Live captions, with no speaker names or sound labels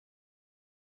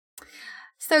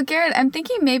So, Garrett, I'm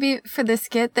thinking maybe for the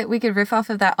skit that we could riff off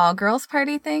of that all-girls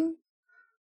party thing.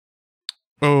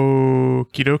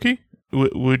 Okie dokie.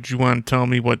 Would you want to tell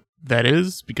me what that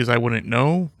is? Because I wouldn't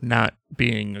know, not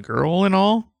being a girl and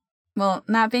all. Well,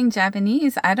 not being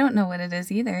Japanese, I don't know what it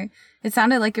is either. It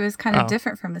sounded like it was kind of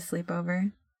different from a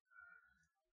sleepover.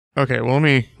 Okay, well, let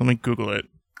me Google it.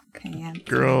 Okay, yeah.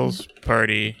 Girls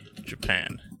Party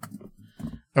Japan.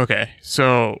 Okay,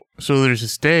 so there's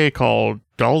this day called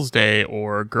Dolls Day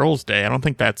or Girls Day. I don't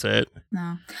think that's it.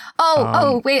 No.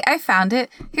 Oh, wait, I found it.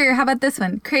 Here, how about this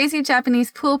one? Crazy Japanese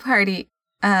pool party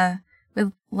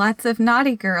with lots of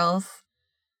naughty girls.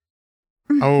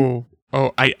 I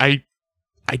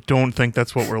don't think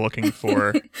that's what we're looking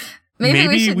for.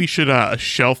 Maybe we should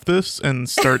shelf this and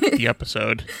start the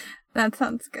episode. That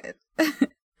sounds good.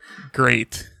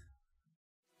 Great.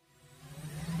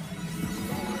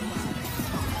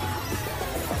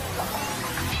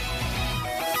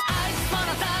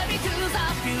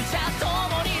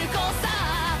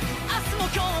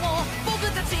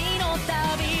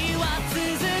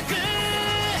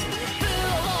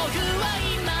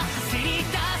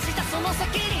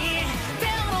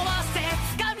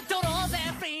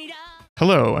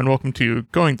 Hello, and welcome to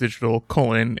Going Digital,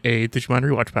 a Digimon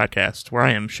Rewatch podcast, where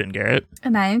I am Shin Garrett.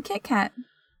 And I am Kit Kat.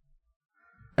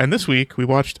 And this week, we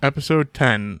watched episode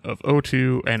 10 of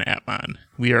O2 and Atmon.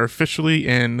 We are officially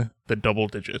in the double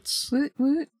digits. Woot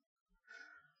woot.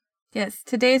 Yes,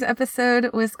 today's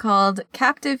episode was called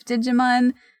Captive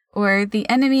Digimon, or The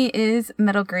Enemy is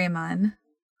Metal Greymon.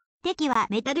 敵は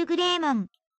メタルグレーモン。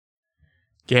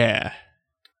 Yeah.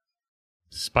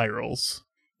 Spirals.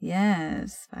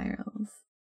 Yes, spirals.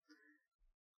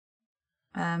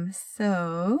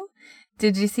 So,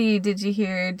 did you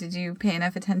hear, did you pay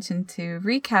enough attention to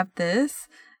recap this?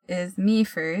 Is me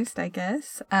first, I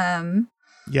guess.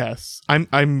 Yes.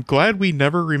 I'm glad we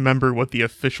never remember what the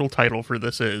official title for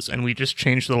this is, and we just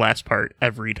change the last part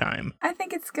every time. I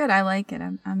think it's good. I like it.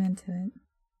 I'm into it.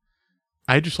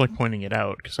 I just like pointing it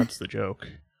out, because that's the joke.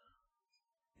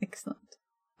 Excellent.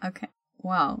 Okay.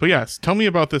 Wow. But yes, tell me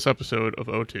about this episode of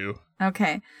O2.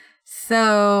 Okay.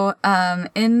 So,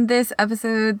 in this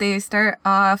episode, they start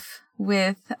off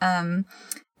with,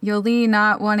 Yoli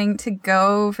not wanting to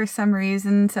go for some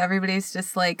reason. So everybody's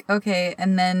just like, okay.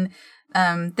 And then,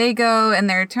 they go and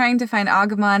they're trying to find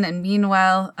Agumon. And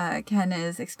meanwhile, Ken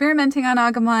is experimenting on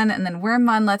Agumon. And then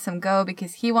Wormmon lets him go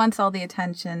because he wants all the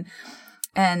attention.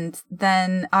 And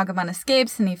then Agumon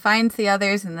escapes and he finds the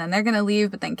others and then they're going to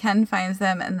leave, but then Ken finds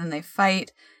them and then they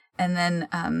fight. And then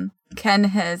Ken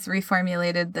has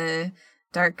reformulated the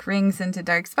dark rings into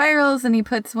dark spirals and he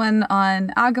puts one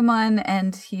on Agumon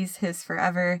and he's his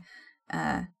forever.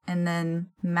 And then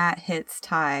Matt hits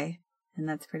Tai and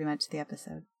that's pretty much the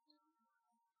episode.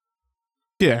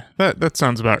 Yeah, that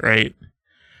sounds about right.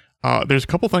 There's a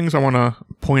couple things I want to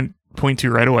point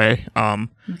to right away.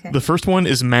 Okay. The first one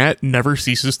is Matt never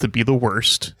ceases to be the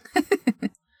worst.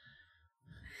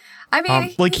 I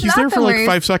mean, he's there for like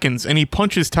 5 seconds and he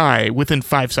punches Tai within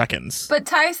 5 seconds. But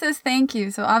Tai says thank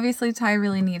you, so obviously Tai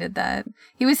really needed that.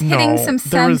 He was hitting some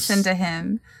sense into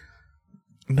him.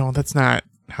 No, that's not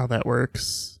how that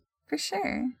works. For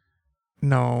sure.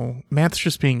 No, Matt's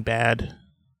just being bad.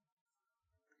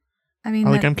 I mean,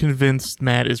 I'm convinced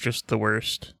Matt is just the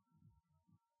worst.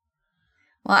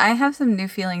 Well, I have some new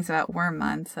feelings about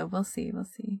Wormmon, so we'll see.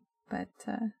 But,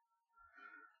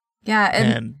 yeah.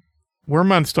 And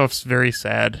Wormmon stuff's very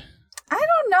sad. I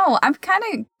don't know. I'm kind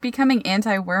of becoming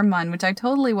anti-Wormmon, which I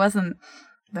totally wasn't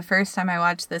the first time I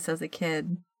watched this as a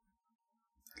kid.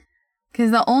 Because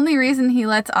the only reason he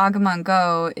lets Agumon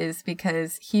go is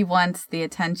because he wants the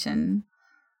attention.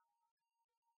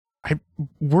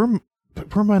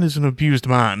 Wormmon is an abused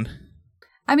mon.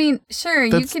 I mean, sure,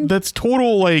 you can... That's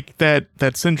total, like, that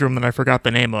syndrome that I forgot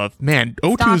the name of. Man,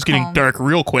 O2 is getting dark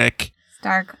real quick.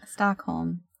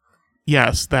 Stockholm.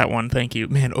 Yes, that one, thank you.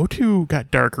 Man, O2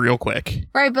 got dark real quick.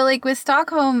 Right, but, like, with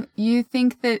Stockholm, you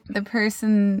think that the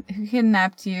person who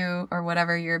kidnapped you, or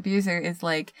whatever, your abuser, is,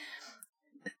 like,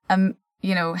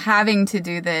 having to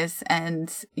do this,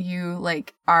 and you,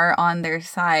 like, are on their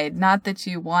side. Not that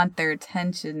you want their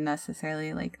attention,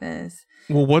 necessarily, like this.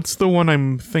 Well, what's the one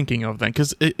I'm thinking of then?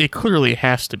 Because it clearly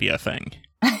has to be a thing.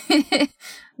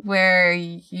 Where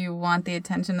you want the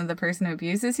attention of the person who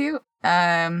abuses you?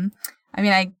 Maybe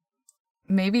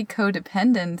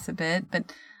codependence a bit,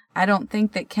 but I don't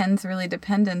think that Ken's really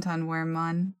dependent on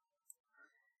Wormmon.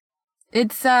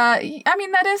 It's, that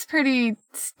is pretty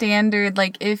standard.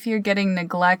 Like, if you're getting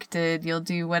neglected, you'll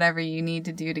do whatever you need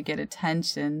to do to get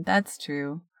attention. That's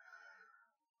true.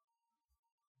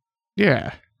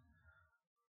 Yeah.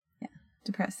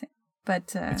 Depressing.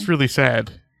 But it's really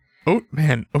sad. Oh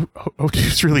man,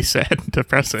 it's really sad and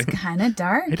depressing. It's kind of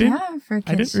dark, for a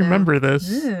kid's I didn't show. remember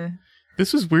this. Ugh.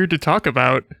 This is weird to talk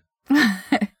about.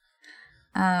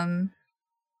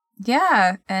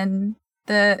 Yeah, and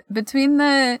between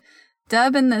the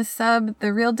dub and the sub,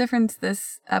 the real difference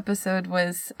this episode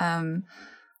was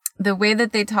the way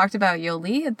that they talked about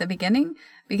Yoli at the beginning.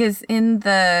 Because in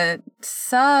the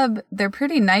sub, they're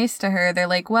pretty nice to her. They're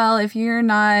like, well, if you're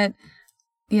not,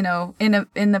 in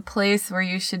the place where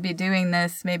you should be doing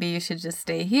this, maybe you should just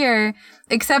stay here.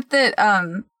 Except that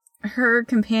her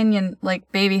companion, like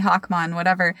baby Hawkmon,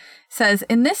 whatever, says,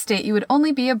 in this state, you would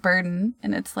only be a burden.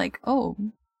 And it's like, oh,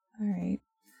 all right.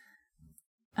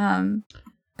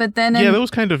 But then that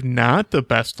was kind of not the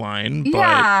best line.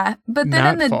 But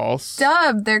then in the false.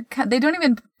 dub, they don't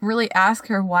even really ask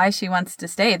her why she wants to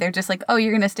stay. They're just like, oh,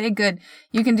 you're gonna stay? Good.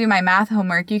 You can do my math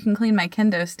homework. You can clean my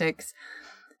kendo sticks,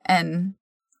 and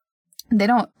they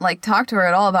don't like talk to her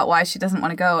at all about why she doesn't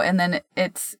want to go. And then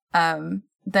it's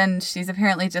then she's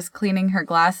apparently just cleaning her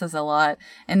glasses a lot,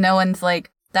 and no one's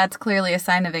like, that's clearly a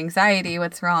sign of anxiety.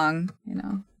 What's wrong?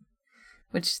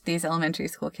 Which these elementary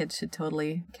school kids should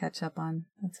totally catch up on.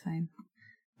 That's fine.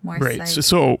 More right. psych,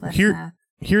 So less math.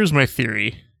 here's my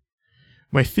theory.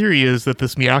 My theory is that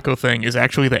this Miyako thing is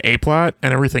actually the A plot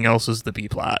and everything else is the B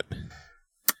plot.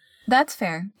 That's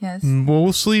fair, yes.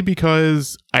 Mostly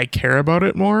because I care about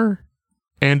it more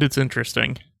and it's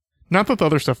interesting. Not that the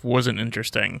other stuff wasn't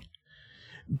interesting,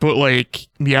 but like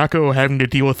Miyako having to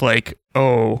deal with like,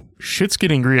 oh, shit's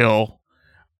getting real.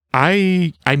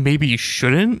 I maybe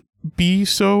shouldn't be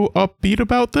so upbeat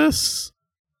about this.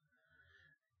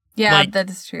 Yeah, like, that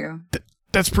is true.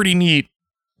 That's pretty neat.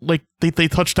 Like they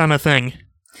touched on a thing.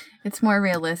 It's more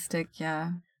realistic,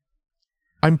 yeah.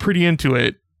 I'm pretty into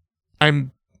it.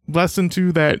 I'm less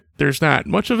into that there's not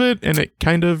much of it and it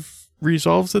kind of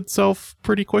resolves itself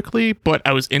pretty quickly, but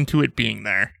I was into it being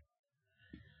there.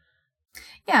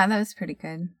 Yeah, that was pretty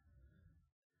good.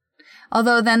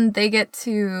 Although then they get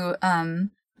to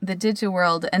the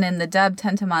Digiworld, and in the dub,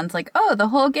 Tentamon's like, oh, the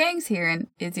whole gang's here, and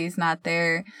Izzy's not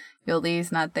there,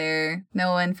 Yoli's not there,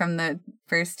 no one from the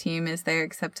first team is there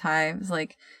except Tai. I was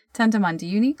like, Tentamon, do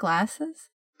you need glasses?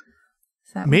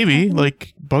 Is that maybe,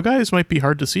 like, bug eyes might be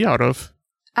hard to see out of.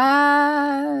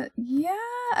 Yeah,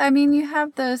 I mean, you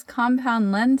have those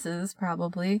compound lenses,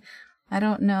 probably. I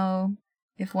don't know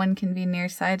if one can be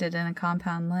nearsighted in a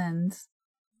compound lens.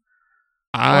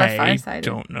 I farsighted.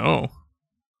 don't know.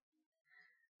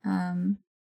 And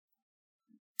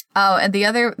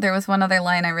there was one other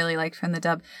line I really liked from the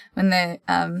dub. When the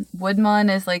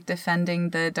Woodmon is like defending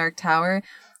the Dark Tower,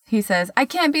 he says, I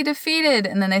can't be defeated,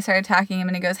 and then they start attacking him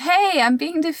and he goes, hey, I'm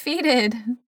being defeated.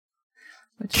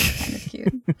 Which is kind of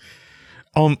cute.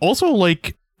 Also,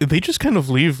 like, they just kind of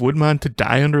leave Woodmon to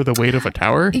die under the weight of a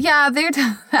tower. Yeah,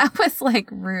 that was like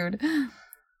rude.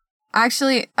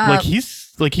 Actually,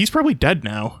 he's probably dead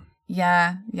now.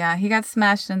 Yeah, he got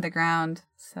smashed into the ground,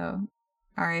 so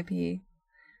R.I.P.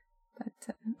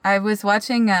 But I was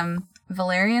watching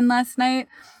Valerian last night,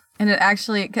 and it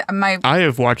actually I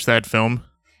have watched that film.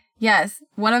 Yes,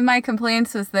 one of my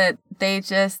complaints was that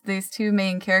these two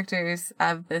main characters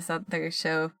of this other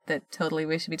show that totally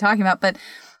we should be talking about, but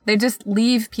they just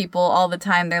leave people all the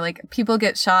time. They're like, people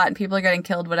get shot and people are getting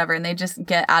killed, whatever, and they just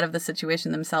get out of the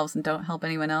situation themselves and don't help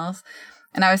anyone else.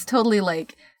 And I was totally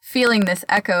like feeling this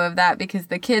echo of that because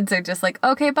the kids are just like,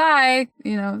 okay, bye.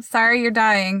 Sorry you're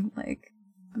dying. Like,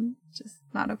 I'm just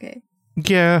not okay.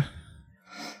 Yeah.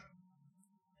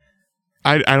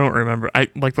 I don't remember.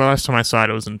 The last time I saw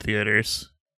it was in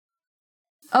theaters.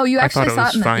 Oh, you actually saw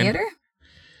it in the fine. theater?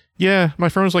 Yeah. My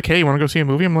friend was like, hey, you want to go see a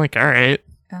movie? I'm like, all right.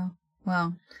 Oh,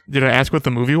 well. Did I ask what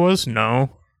the movie was?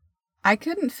 No. I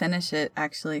couldn't finish it,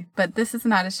 actually. But this is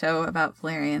not a show about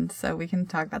Valerian, so we can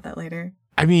talk about that later.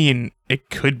 I mean,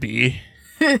 it could be.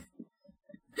 I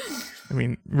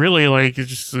mean, really, like,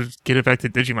 just get it back to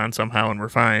Digimon somehow and we're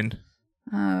fine.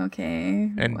 Oh,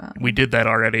 okay. And we did that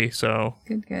already, so.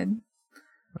 Good.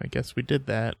 I guess we did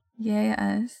that. Yay,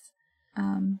 us.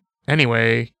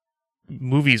 Anyway,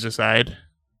 movies aside.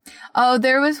 Oh,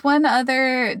 there was one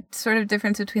other sort of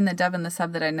difference between the dub and the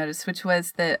sub that I noticed, which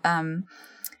was that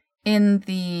in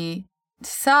the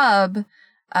sub,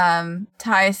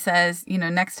 Tai says,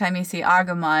 next time you see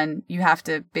Agumon, you have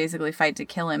to basically fight to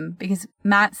kill him. Because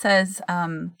Matt says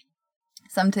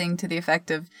something to the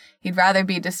effect of, he'd rather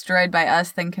be destroyed by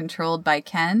us than controlled by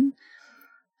Ken.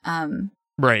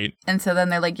 Right. And so then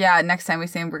they're like, yeah, next time we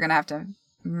see him, we're going to have to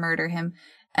murder him.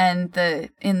 And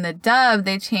in the dub,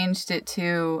 they changed it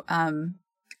to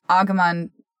Agumon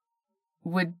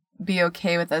would be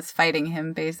okay with us fighting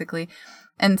him, basically.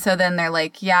 And so then they're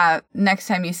like, yeah, next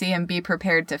time you see him, be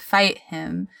prepared to fight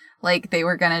him. Like they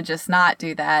were going to just not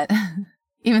do that,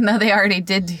 even though they already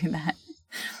did do that.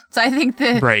 So I think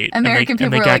the American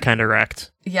people were like, kind of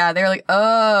wrecked. Yeah, they were like,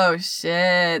 oh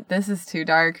shit, this is too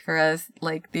dark for us.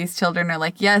 Like these children are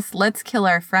like, yes, let's kill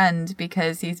our friend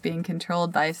because he's being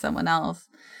controlled by someone else.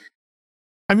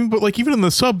 I mean, but like even in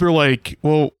the sub, they're like,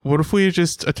 well, what if we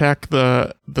just attack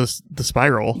the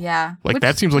spiral? Yeah. Like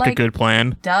that seems like a good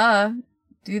plan. Duh.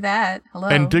 Do that. Hello.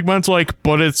 And Digmon's like,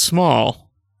 but it's small.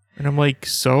 And I'm like,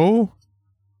 so?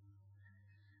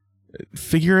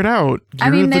 Figure it out.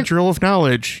 You're the drill of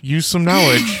knowledge. Use some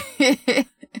knowledge.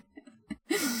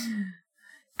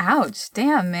 Ouch.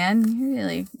 Damn, man. You're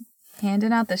really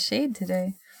handing out the shade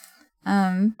today.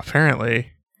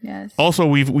 Apparently. Yes. Also,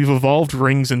 we've evolved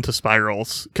rings into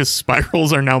spirals, because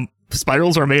spirals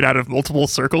are made out of multiple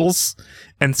circles,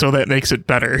 and so that makes it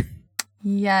better.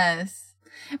 Yes.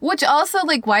 Which also,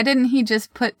 like, why didn't he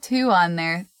just put 2 on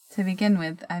there to begin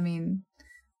with? I mean...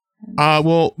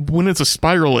 Well, when it's a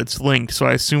spiral, it's linked, so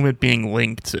I assume it being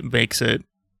linked makes it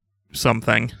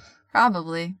something.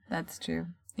 Probably. That's true.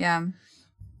 Yeah.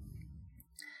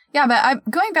 Yeah, but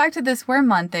going back to this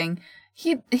Wormmon thing,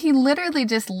 he literally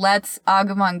just lets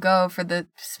Agumon go for the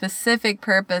specific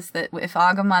purpose that if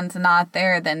Agumon's not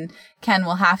there, then Ken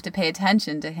will have to pay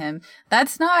attention to him.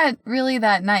 That's not really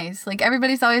that nice. Like,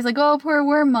 everybody's always like, oh, poor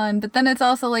Wormmon. But then it's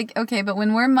also like, okay, but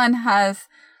when Wormmon has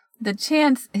the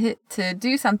chance to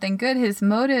do something good, his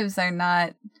motives are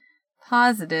not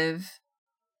positive.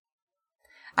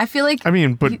 I feel like... I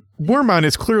mean, but Wormmon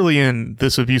is clearly in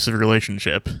this abusive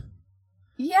relationship.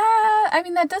 Yeah, I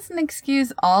mean, that doesn't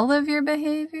excuse all of your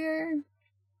behavior.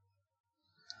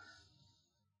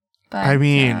 But, I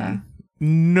mean,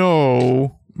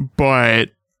 no,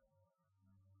 but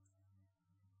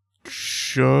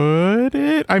should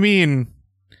it? I mean,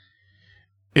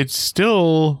 it's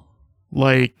still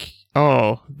like,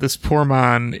 oh, this poor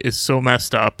man is so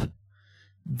messed up.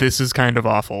 This is kind of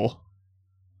awful.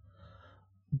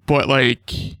 But,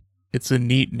 like, it's a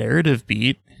neat narrative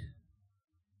beat.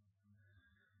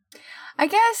 I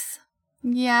guess,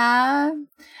 yeah.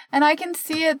 And I can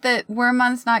see it that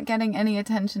Wormmon's not getting any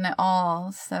attention at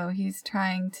all, so he's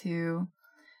trying to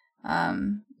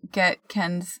get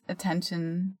Ken's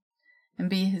attention and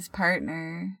be his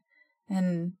partner.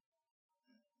 And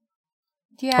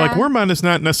yeah. Like, Wormmon is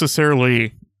not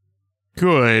necessarily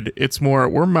good. It's more,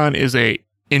 Wormmon is a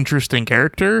interesting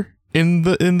character in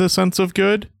the sense of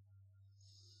good.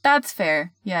 That's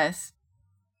fair, yes.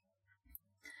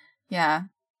 Yeah.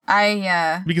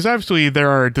 Because obviously there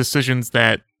are decisions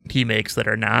that he makes that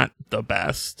are not the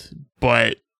best,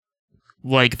 but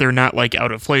like they're not like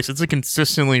out of place. It's a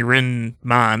consistently written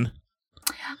man.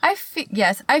 I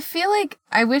feel like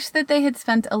I wish that they had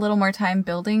spent a little more time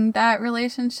building that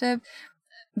relationship,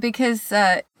 because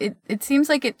it seems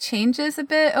like it changes a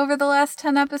bit over the last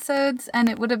 10 episodes, and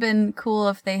it would have been cool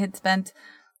if they had spent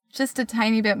just a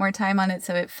tiny bit more time on it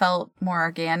so it felt more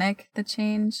organic, the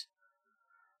change.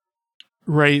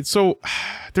 Right, so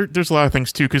there's a lot of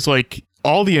things too, because like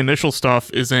all the initial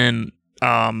stuff is in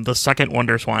the second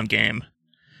Wonder Swan game,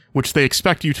 which they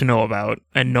expect you to know about,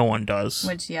 and no one does.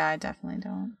 Which, yeah, I definitely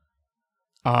don't.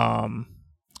 And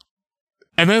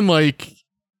then like,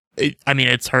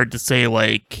 it's hard to say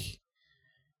like,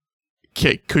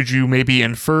 could you maybe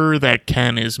infer that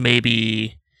Ken is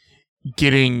maybe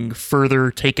getting further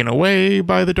taken away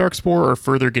by the Darkspore, or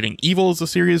further getting evil as the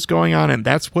series is going on, and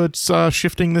that's what's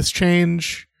shifting this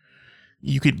change?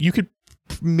 You could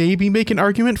maybe make an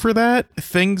argument for that.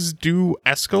 Things do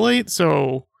escalate,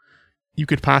 so you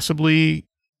could possibly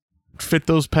fit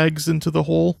those pegs into the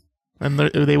hole, and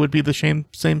they would be the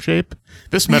same shape.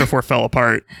 This metaphor fell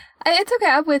apart. It's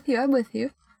okay. I'm with you.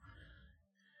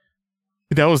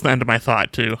 That was the end of my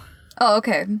thought too. Oh,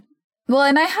 okay. Well,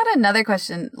 and I had another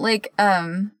question. Like,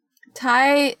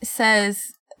 Tai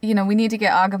says, we need to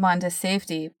get Agumon to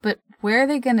safety, but where are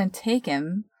they going to take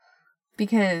him?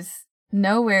 Because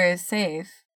nowhere is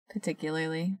safe,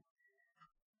 particularly.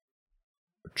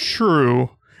 True.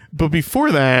 But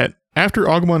before that, after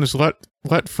Agumon is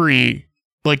let free,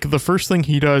 like, the first thing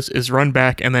he does is run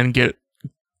back and then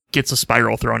gets a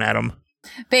spiral thrown at him.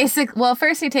 Well,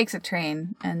 first he takes a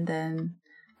train and then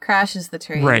crashes the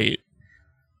train. Right.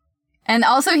 And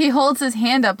also he holds his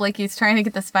hand up like he's trying to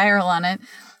get the spiral on it.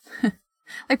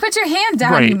 Like, put your hand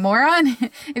down, right, you moron.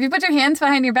 If you put your hands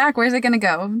behind your back, where's it going to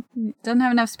go? It doesn't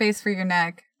have enough space for your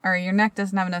neck. Or your neck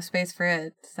doesn't have enough space for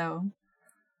it. So,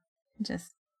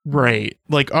 just... Right.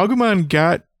 Like, Agumon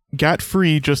got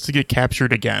free just to get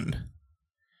captured again.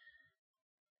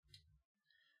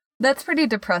 That's pretty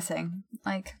depressing.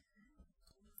 Like,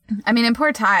 I mean, and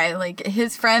poor Ty, like,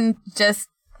 his friend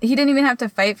he didn't even have to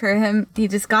fight for him. He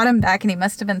just got him back, and he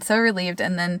must have been so relieved.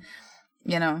 And then,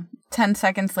 10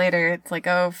 seconds later, it's like,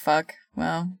 oh, fuck.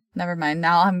 Well, never mind.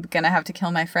 Now I'm gonna have to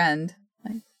kill my friend.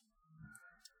 Like,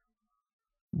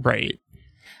 right.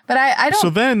 But I don't... So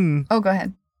then... Oh, go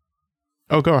ahead.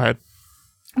 Oh, go ahead.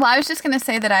 Well, I was just gonna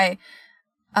say that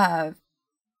I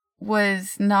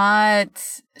was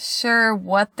not sure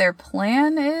what their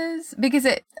plan is, because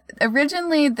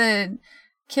originally the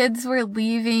kids were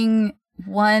leaving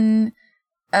one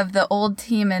of the old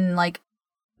team in like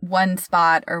one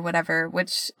spot or whatever,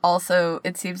 which also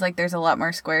it seems like there's a lot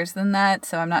more squares than that,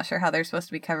 so I'm not sure how they're supposed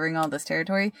to be covering all this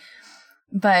territory.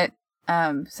 But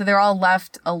so they're all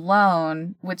left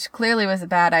alone, which clearly was a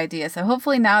bad idea. So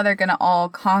hopefully now they're going to all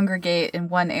congregate in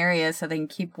one area so they can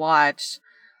keep watch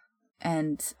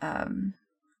and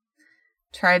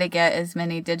try to get as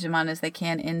many Digimon as they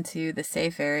can into the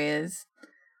safe areas.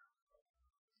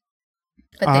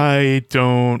 But I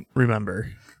don't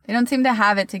remember. They don't seem to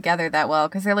have it together that well,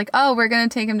 because they're like, oh, we're going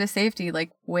to take him to safety.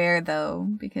 Like, where, though?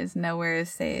 Because nowhere is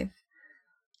safe.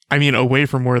 I mean, away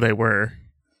from where they were.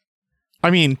 I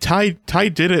mean, Ty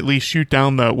did at least shoot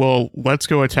down let's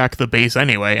go attack the base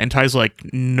anyway. And Ty's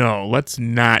like, no, let's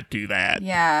not do that.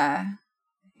 Yeah.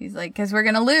 He's like, because we're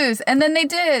going to lose. And then they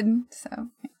did. So.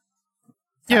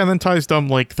 Yeah, and then Ty's dumb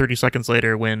like 30 seconds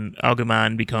later when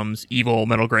Agumon becomes evil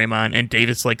Metal Greymon and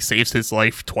Davis like saves his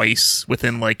life twice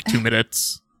within like 2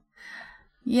 minutes.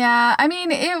 Yeah, I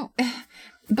mean,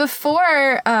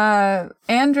 before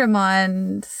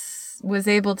Andromon was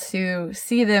able to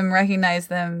see them, recognize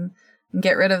them, and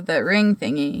get rid of the ring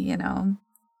thingy,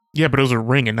 Yeah, but it was a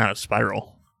ring and not a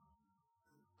spiral.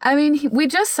 I mean, we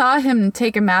just saw him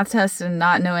take a math test and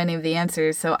not know any of the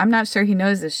answers, so I'm not sure he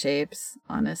knows his shapes,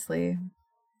 honestly.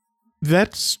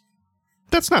 That's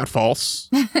not false.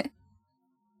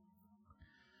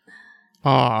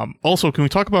 Also, can we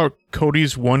talk about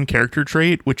Cody's one character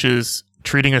trait, which is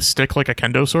treating a stick like a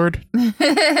kendo sword?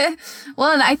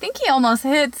 Well, and I think he almost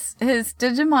hits his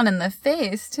Digimon in the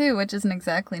face, too, which isn't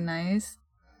exactly nice.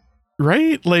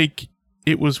 Right? Like,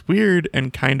 it was weird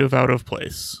and kind of out of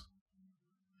place.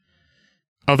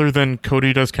 Other than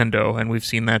Cody does kendo, and we've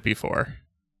seen that before.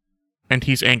 And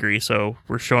he's angry, so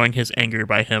we're showing his anger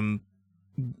by him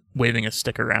waving a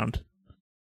stick around.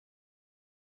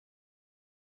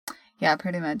 Yeah,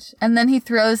 pretty much. And then he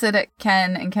throws it at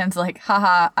Ken, and Ken's like,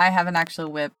 haha, I have an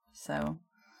actual whip, so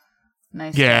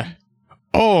nice. Yeah.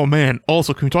 Oh, man.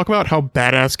 Also, can we talk about how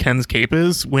badass Ken's cape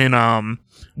is when,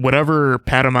 whatever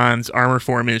Patamon's armor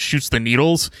form is shoots the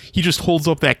needles, he just holds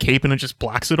up that cape and it just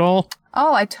blocks it all?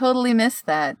 Oh, I totally missed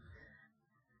that.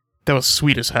 That was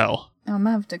sweet as hell. Oh, I'm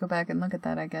gonna have to go back and look at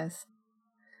that, I guess.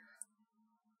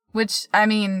 Which, I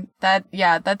mean,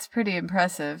 that's pretty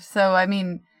impressive. So, I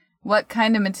mean, what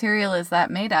kind of material is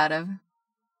that made out of?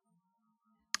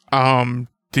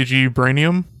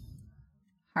 Digibranium?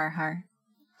 Har.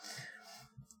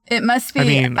 It must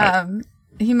be,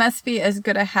 he must be as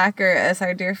good a hacker as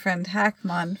our dear friend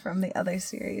Hackmon from the other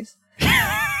series.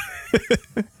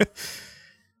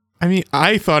 I mean,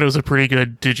 I thought it was a pretty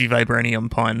good Digivibranium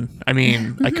pun. I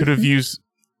mean, I could have used...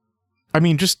 I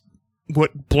mean, just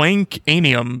what blank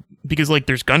anium, because, like,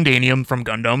 there's Gundanium from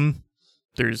Gundam,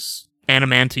 there's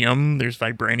Animantium, there's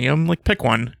Vibranium, like, pick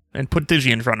one, and put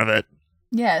Digi in front of it.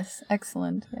 Yes,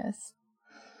 excellent, yes.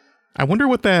 I wonder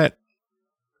what that...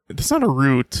 That's not a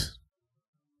root.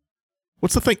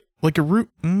 What's the thing? Like a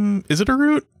root? Is it a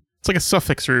root? It's like a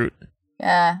suffix root.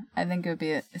 Yeah, I think it would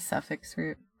be a suffix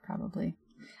root, probably.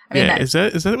 I mean, yeah, is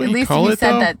that what you call it, though? At least if you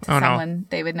said that to someone,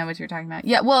 they would know what you're talking about.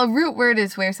 Yeah, well, a root word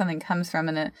is where something comes from,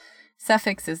 and a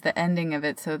suffix is the ending of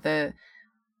it, so the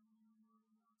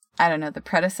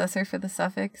predecessor for the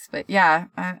suffix. But yeah,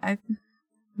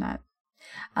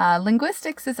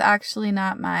 linguistics is actually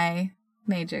not my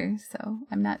major, so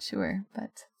I'm not sure,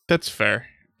 but... That's fair.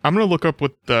 I'm going to look up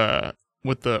what the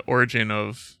origin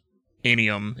of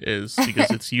anium is,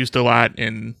 because it's used a lot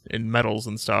in metals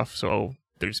and stuff, so...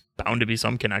 There's bound to be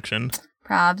some connection.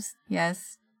 Probs,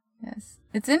 yes.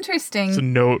 It's interesting. It's a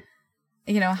note.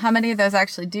 How many of those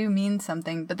actually do mean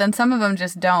something, but then some of them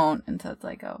just don't, and so it's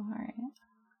like, oh, all right.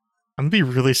 I'm gonna be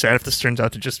really sad if this turns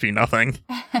out to just be nothing.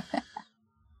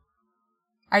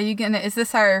 Are you gonna? Is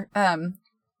this our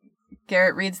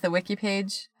Garrett reads the wiki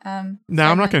page? No,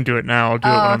 I'm not gonna do it now. I'll do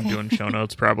it when I'm doing show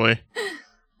notes, probably.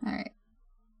 All right,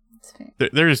 that's fair.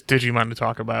 There's Digimon to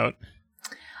talk about.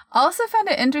 Also found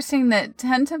it interesting that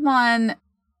Tentamon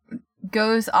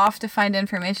goes off to find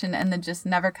information and then just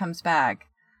never comes back.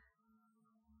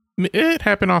 It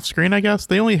happened off screen, I guess.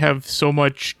 They only have so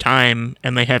much time,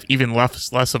 and they have even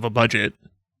less of a budget.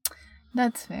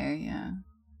 That's fair, yeah.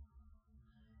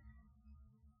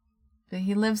 But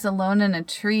he lives alone in a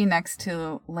tree next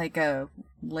to, like, a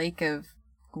lake of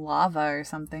lava or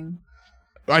something.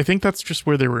 I think that's just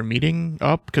where they were meeting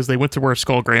up, because they went to where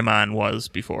Skull Greymon was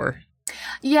before.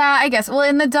 Yeah, I guess. Well,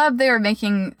 in the dub, they were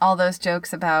making all those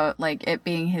jokes about, like, it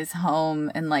being his home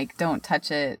and, like, don't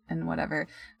touch it and whatever.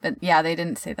 But, yeah, they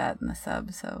didn't say that in the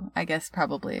sub, so I guess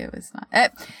probably it was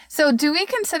not. So do we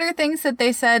consider things that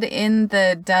they said in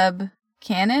the dub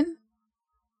canon?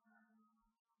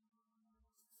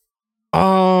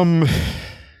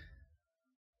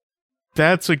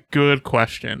 That's a good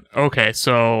question. Okay,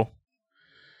 so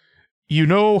you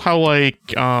know how, like,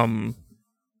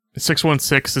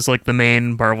 616 is like the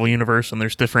main Marvel universe and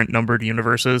there's different numbered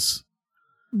universes?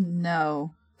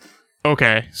 No.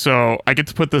 Okay, so I get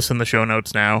to put this in the show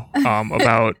notes now,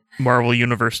 about Marvel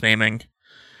universe naming.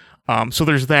 So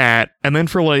there's that, and then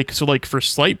for for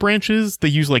slight branches, they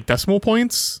use like decimal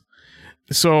points.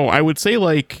 So I would say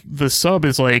like the sub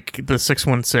is like the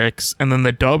 616, and then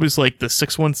the dub is like the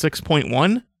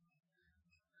 616.1,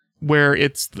 where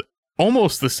it's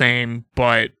almost the same,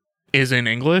 but is in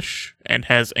English and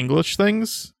has English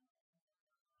things.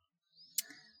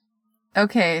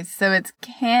 Okay, so it's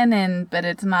canon, but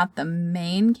it's not the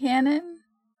main canon?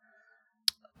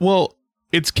 Well,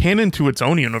 it's canon to its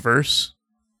own universe.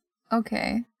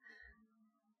 Okay.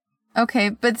 Okay,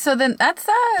 but so then that's,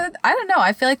 I don't know,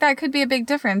 I feel like that could be a big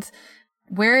difference.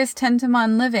 Where is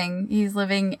Tentamon living? He's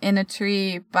living in a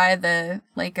tree by the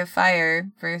Lake of Fire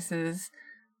versus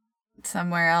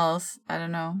somewhere else. I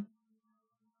don't know.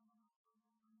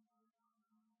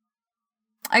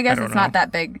 I guess it's not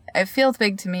that big. It feels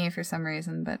big to me for some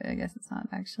reason, but I guess it's not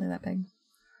actually that big.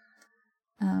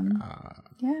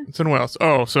 Yeah. So what else?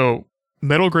 Oh, so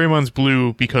Metal Greymon's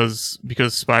blue because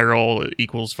spiral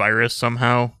equals virus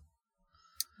somehow.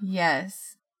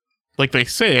 Yes. Like they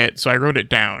say it, so I wrote it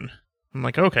down. I'm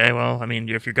like, okay, well, I mean,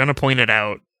 if you're gonna point it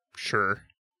out, sure.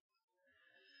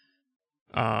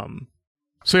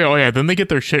 So yeah, then they get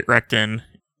their shit wrecked in,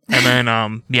 and then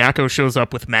Miyako shows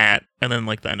up with Matt, and then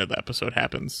like the end of the episode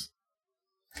happens.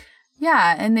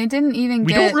 Yeah, and they didn't even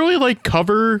We don't really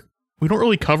cover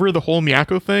the whole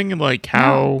Miyako thing and like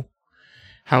how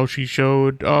she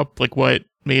showed up, like what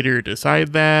made her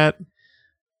decide that.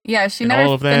 Yeah, she never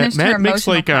all of that. finished Matt her makes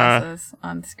emotional like process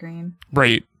on screen.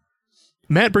 Right.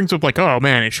 Matt brings up like, oh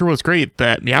man, it sure was great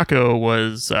that Miyako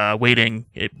was waiting.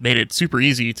 It made it super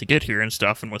easy to get here and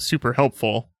stuff, and was super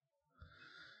helpful.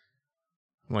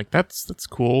 I'm like, that's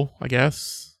cool, I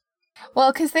guess.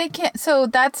 Well, because they can't. So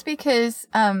that's because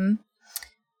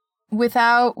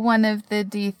without one of the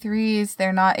D3s,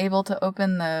 they're not able to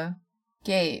open the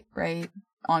gate, right?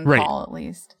 On call, at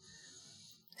least.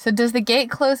 So does the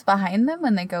gate close behind them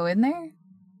when they go in there?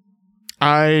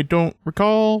 I don't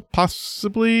recall.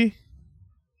 Possibly.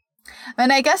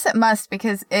 And I guess it must,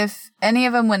 because if any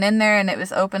of them went in there and it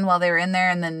was open while they were in there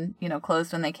and then,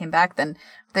 closed when they came back, then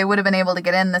they would have been able to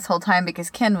get in this whole time because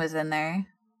Ken was in there.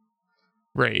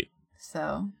 Right.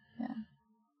 So, yeah.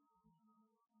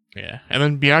 Yeah, and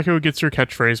then Miyako gets her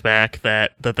catchphrase back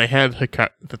that they had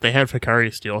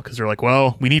Hikari steal, because they're like,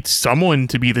 well, we need someone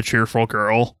to be the cheerful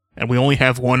girl, and we only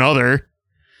have one other.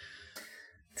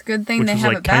 It's a good thing they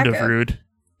have it back. Kind of rude.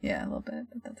 Yeah, a little bit,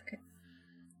 but that's okay.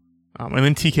 And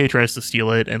then TK tries to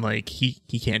steal it, and like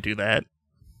he can't do that.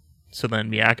 So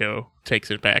then Miyako takes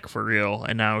it back for real,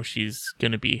 and now she's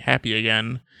gonna be happy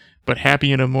again, but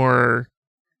happy in a more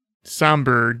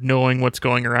somber, knowing what's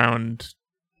going around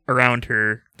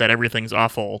her, that everything's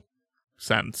awful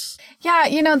sense. Yeah,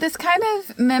 this kind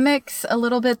of mimics a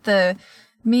little bit the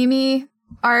Mimi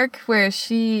arc, where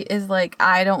she is like,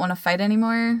 I don't want to fight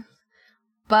anymore.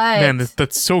 But man,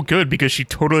 that's so good, because she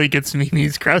totally gets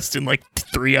Mimi's crest in like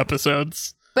 3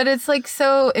 episodes. But it's like,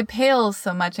 so it pales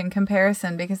so much in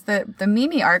comparison, because the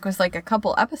Mimi arc was like a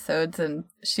couple episodes and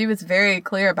she was very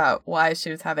clear about why she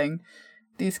was having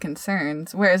these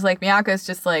concerns. Whereas like Miyako's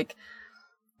just like,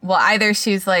 well, either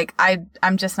she's like,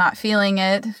 I'm just not feeling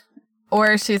it,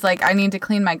 or she's like, I need to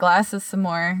clean my glasses some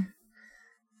more.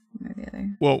 Or the other.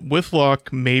 Well, with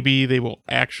luck, maybe they will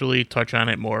actually touch on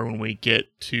it more when we get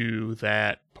to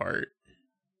that part.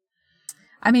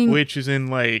 I mean, which is in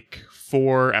like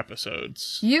 4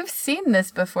 episodes. You've seen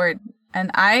this before, and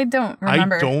I don't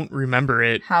remember. I don't remember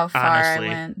it. How far honestly.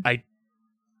 I went. I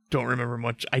don't remember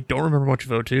much. I don't remember much of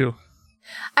O2.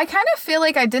 I kind of feel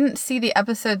like I didn't see the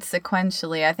episodes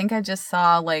sequentially. I think I just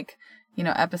saw like,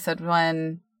 episode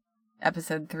 1,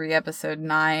 episode 3, episode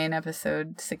 9,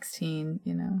 episode 16,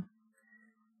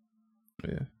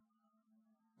 Yeah.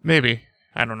 Maybe.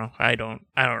 I don't know. I don't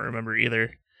remember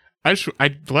either.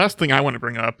 The last thing I want to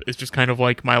bring up is just kind of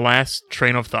like my last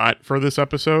train of thought for this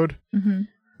episode. Mm-hmm.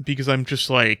 Because I'm just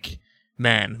like,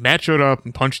 man, Matt showed up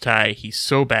in Punch Tai. He's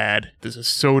so bad. This is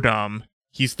so dumb.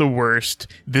 He's the worst.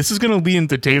 This is going to lead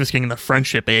into Davis getting the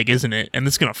friendship egg, isn't it? And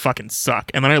this is going to fucking suck.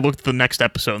 And then I looked at the next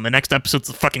episode, and the next episode's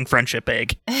the fucking friendship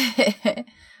egg.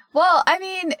 Well, I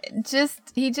mean,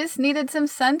 he just needed some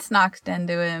sense knocked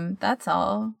into him. That's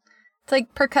all. It's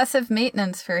like percussive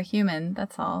maintenance for a human.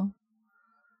 That's all.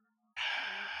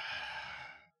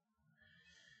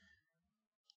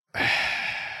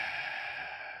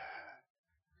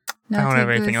 No I don't te have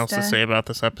anything else gusta. to say about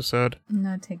this episode.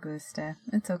 No te gusta.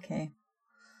 It's okay.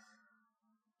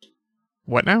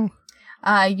 What now?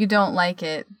 You don't like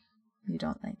it. You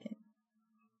don't like it.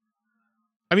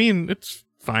 I mean, it's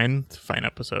fine. It's a fine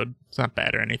episode. It's not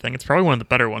bad or anything. It's probably one of the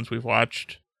better ones we've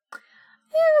watched.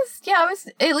 It was,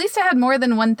 at least it had more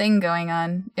than one thing going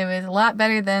on. It was a lot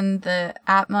better than the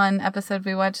Atmon episode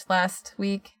we watched last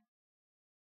week.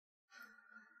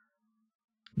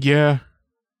 Yeah.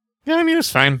 Yeah, I mean,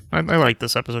 it's fine. I like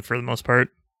this episode for the most part.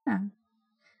 Yeah.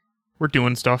 We're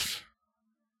doing stuff.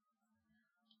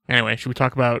 Anyway, should we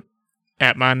talk about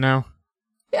Atmon now?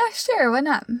 Yeah, sure. Why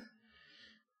not?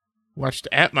 Watched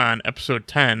Atmon episode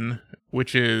 10,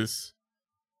 which is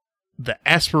the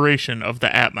aspiration of the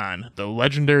Atmon, the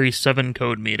legendary 7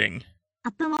 code meeting. ア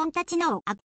ップモンたちの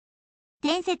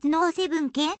伝説のセブ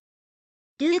ン系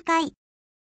了解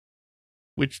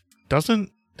Which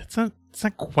doesn't, it's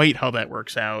not quite how that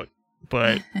works out,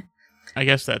 but I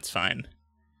guess that's fine.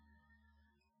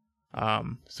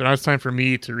 So now it's time for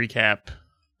me to recap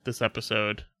this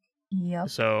episode. Yep.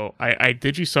 So I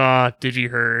digi saw, digi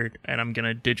heard, and I'm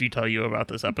gonna digi tell you about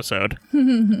this episode.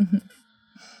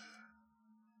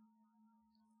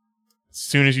 As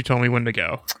soon as you tell me when to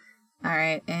go. All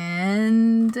right,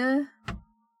 and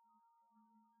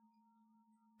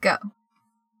go.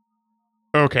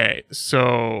 Okay,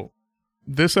 so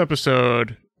this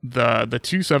episode, the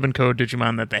 2 7 code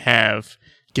Digimon that they have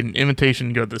get an invitation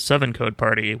to go to the 7 code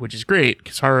party, which is great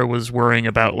because Hara was worrying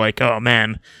about like, oh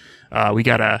man, we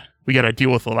gotta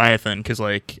deal with Leviathan because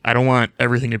like I don't want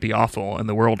everything to be awful and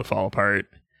the world to fall apart.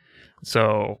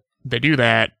 So they do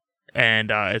that, and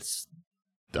it's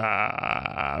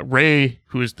Ray,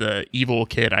 who is the evil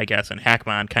kid, I guess, and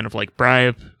Hackmon kind of like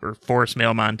bribe or force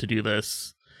Mailmon to do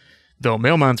this. Though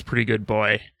Mailmon's a pretty good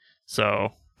boy,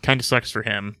 so kind of sucks for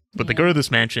him. But they go to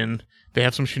this mansion, they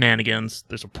have some shenanigans,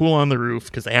 there's a pool on the roof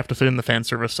because they have to fit in the fan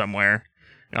service somewhere.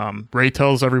 Ray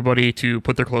tells everybody to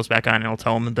put their clothes back on and he'll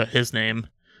tell them his name.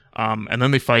 And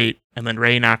then they fight, and then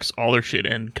Ray knocks all their shit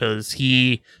in because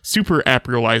he super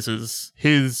aprializes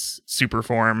his super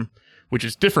form, which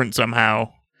is different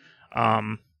somehow.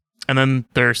 And then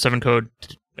their 7 code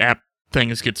app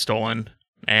things get stolen,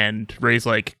 and Ray's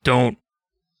like, don't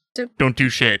do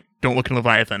shit. Don't look in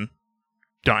Leviathan.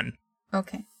 Done.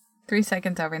 Okay. 3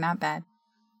 seconds over, not bad.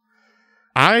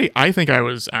 I think I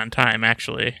was on time,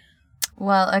 actually.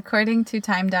 Well, according to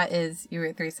time.is, you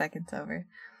were 3 seconds over.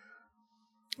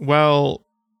 Well,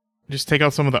 just take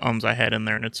out some of the ums I had in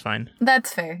there and it's fine.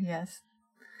 That's fair, yes.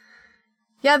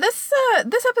 Yeah, this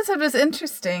episode was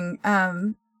interesting.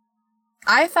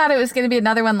 I thought it was going to be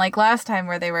another one like last time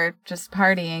where they were just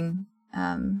partying.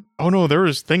 Oh no, there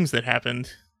was things that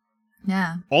happened.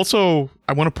 Yeah. Also,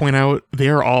 I want to point out they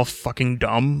are all fucking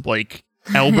dumb. Like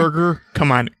L-Burger,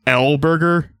 come on,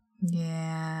 L-Burger.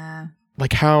 Yeah.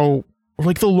 Like how,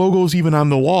 like the logo's even on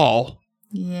the wall.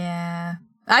 Yeah.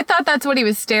 I thought that's what he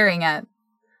was staring at,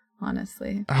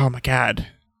 honestly. Oh my god.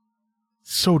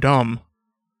 So dumb.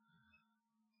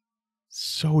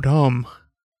 So dumb.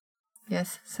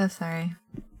 Yes, so sorry.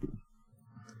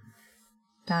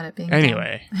 About it being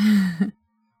Anyway.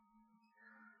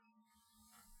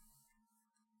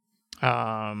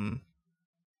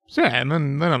 So yeah, and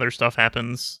then other stuff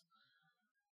happens.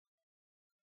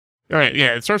 Alright,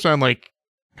 yeah, it starts on like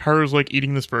Haru's like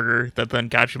eating this burger that then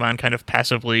Gachimon kind of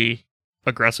passively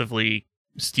aggressively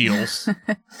steals.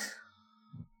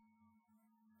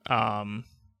 And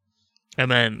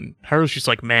then Haru's just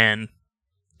like, man,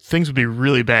 things would be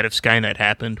really bad if Skynet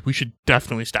happened. We should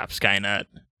definitely stop Skynet.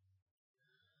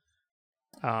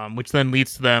 Which then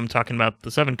leads to them talking about the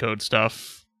 7 code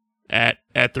stuff at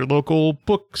their local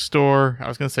bookstore. I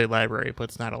was going to say library, but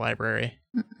it's not a library.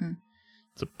 Mm-mm.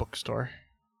 It's a bookstore.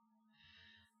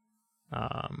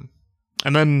 And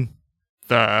then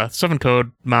the 7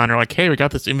 code mon are like, hey, we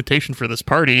got this invitation for this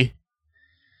party.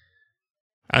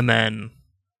 And then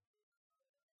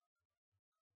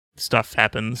stuff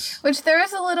happens. Which there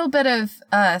is a little bit of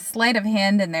sleight of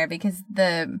hand in there because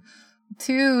the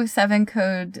to 7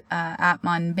 Code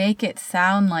Atmon make it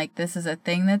sound like this is a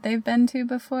thing that they've been to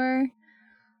before.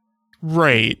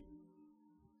 Right.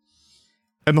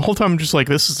 And the whole time I'm just like,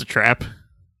 this is a trap.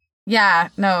 Yeah,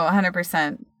 no,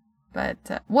 100%.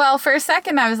 But, well, for a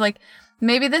second I was like,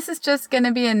 maybe this is just going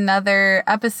to be another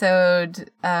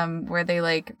episode where they,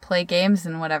 like, play games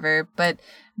and whatever. But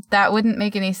that wouldn't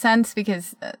make any sense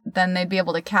because then they'd be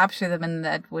able to capture them and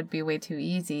that would be way too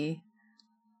easy.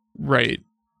 Right.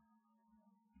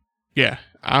 Yeah,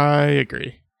 I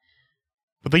agree.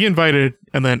 But they get invited,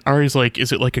 and then Ari's like,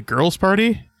 is it like a girls'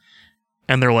 party?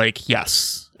 And they're like,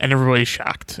 yes. And everybody's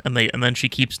shocked. And then she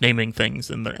keeps naming things,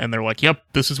 and they're like, yep,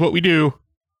 this is what we do.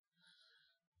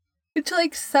 It's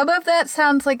like some of that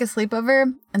sounds like a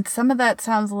sleepover, and some of that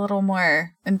sounds a little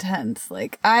more intense.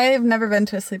 Like, I've never been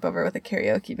to a sleepover with a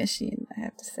karaoke machine, I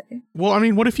have to say. Well, I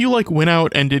mean, what if you, like, went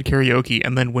out and did karaoke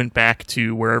and then went back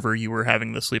to wherever you were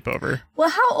having the sleepover? Well,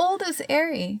 how old is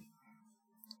Ari?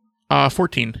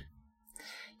 14.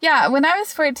 Yeah, when I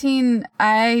was 14,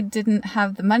 I didn't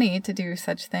have the money to do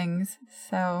such things,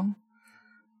 so...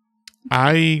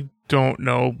 I don't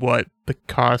know what the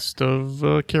cost of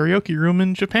a karaoke room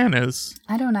in Japan is.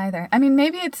 I don't either. I mean,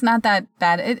 maybe it's not that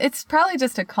bad. It's probably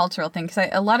just a cultural thing, because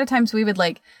a lot of times we would,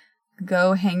 like,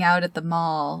 go hang out at the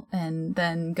mall and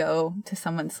then go to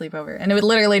someone's sleepover. And it would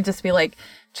literally just be, like,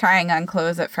 trying on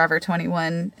clothes at Forever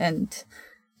 21 and,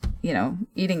 you know,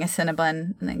 eating a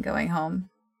Cinnabon and then going home.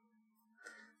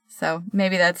 So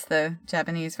maybe that's the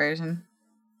Japanese version.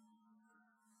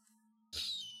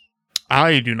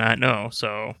 I do not know,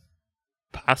 so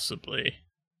possibly.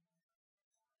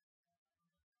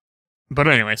 But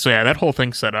anyway, so yeah, that whole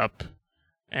thing's set up,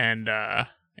 and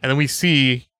then we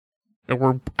see,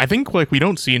 I think like we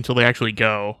don't see until they actually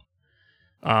go,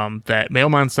 that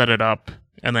Mailmon set it up,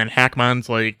 and then Hackmon's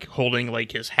like holding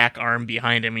like his hack arm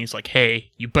behind him, and he's like,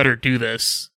 hey, you better do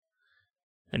this.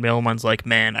 And Mailmon's like,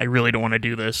 man, I really don't want to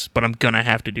do this, but I'm gonna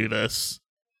have to do this.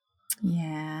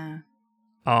 Yeah.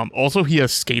 Also, he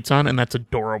has skates on, and that's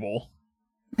adorable.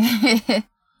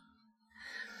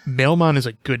 Mailmon is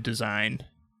a good design.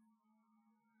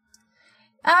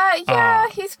 Yeah,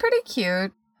 he's pretty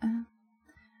cute.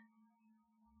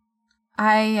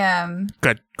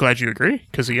 Glad you agree,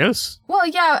 because he is. Well,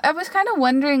 yeah, I was kind of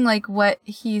wondering, like, what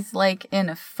he's like in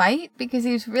a fight, because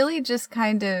he's really just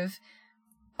kind of,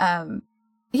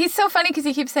 he's so funny because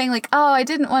he keeps saying, like, oh, I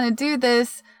didn't want to do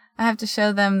this. I have to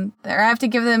show them, or I have to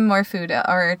give them more food,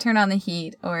 or turn on the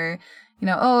heat, or, you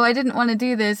know, oh, I didn't want to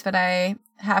do this, but I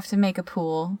have to make a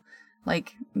pool,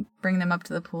 like, bring them up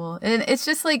to the pool. And it's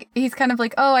just like, he's kind of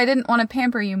like, oh, I didn't want to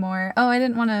pamper you more. Oh, I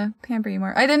didn't want to pamper you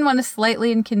more. I didn't want to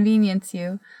slightly inconvenience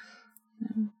you.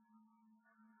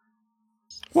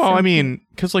 Well, So I mean,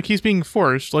 because, like, he's being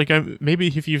forced. Like, maybe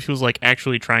if he was, like,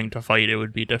 actually trying to fight, it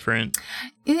would be different.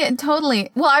 Yeah,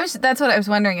 totally. Well, that's what I was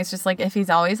wondering. It's just like, if he's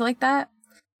always like that.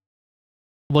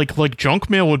 Like junk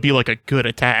mail would be, like, a good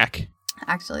attack.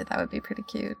 Actually, that would be pretty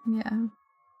cute. Yeah.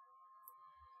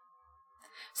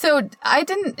 So, I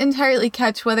didn't entirely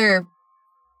catch whether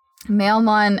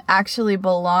Mailmon actually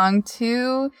belonged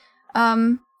to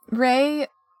Ray.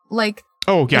 Like,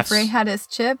 Oh, yes. if Ray had his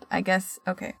chip, I guess.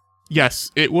 Okay.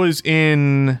 Yes, it was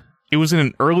in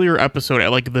an earlier episode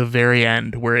at, like, the very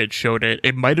end where it showed it.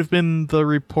 It might have been the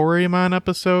Riporimon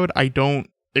episode. I don't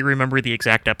remember the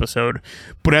exact episode.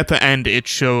 But at the end, it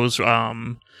shows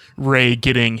Ray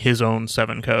getting his own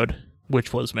 7 code,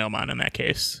 which was Mailmon in that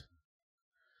case.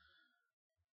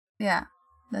 Yeah,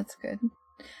 that's good.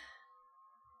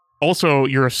 Also,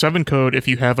 you're a 7 code if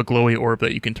you have a glowy orb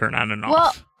that you can turn on and Well,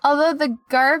 off. although the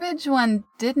garbage one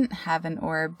didn't have an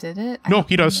orb, did it? I No, don't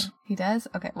he does. remember. He does?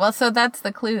 Okay. Well, so that's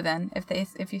the clue then.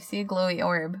 If you see a glowy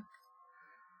orb.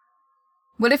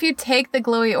 What if you take the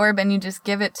glowy orb and you just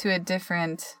give it to a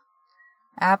different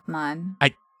Appmon?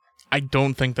 I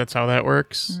don't think that's how that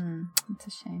works. It's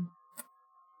a shame.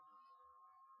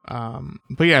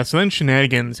 But yeah, so then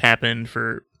shenanigans happened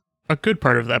for a good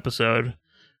part of the episode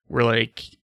where, like,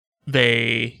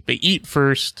 they eat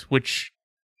first, which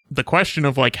the question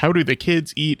of, like, how do the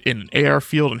kids eat in an AR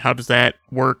field and how does that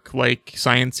work, like,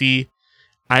 science-y?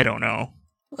 I don't know.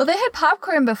 Well, they had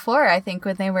popcorn before, I think,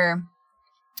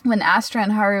 when Astra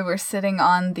and Haru were sitting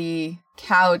on the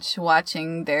couch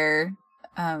watching their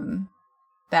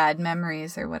bad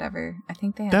memories or whatever. I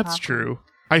think they had That's popcorn. true.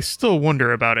 I still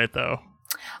wonder about it, though.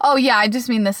 Oh, yeah, I just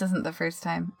mean this isn't the first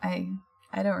time.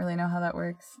 I don't really know how that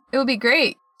works. It would be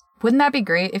great. Wouldn't that be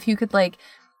great if you could, like,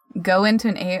 go into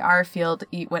an AR field,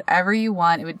 eat whatever you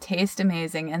want, it would taste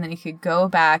amazing, and then you could go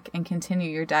back and continue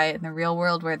your diet in the real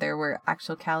world where there were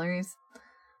actual calories?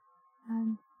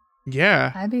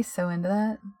 Yeah. I'd be so into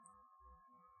that.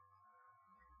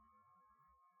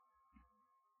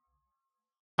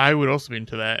 I would also be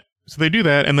into that. So they do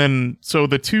that, and then so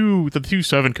the two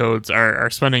 7 codes are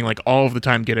spending like all of the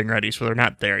time getting ready, so they're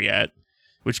not there yet,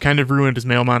 which kind of ruined his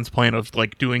Mailmon's plan of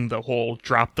like doing the whole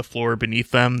drop the floor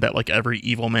beneath them that like every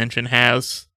evil mansion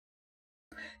has.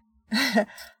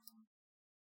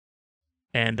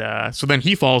 And so then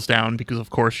he falls down because of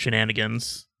course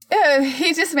shenanigans.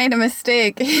 He just made a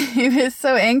mistake. He was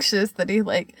so anxious that he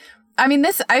like. I mean,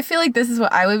 I feel like this is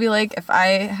what I would be like if I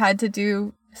had to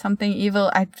do something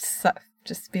evil. I'd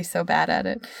just be so bad at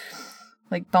it.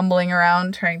 Like bumbling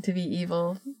around trying to be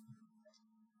evil.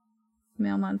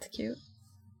 Mailmon's cute.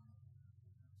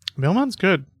 Mailmon's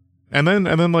good. And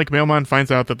then like Mailmon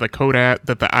finds out that the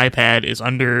iPad is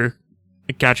under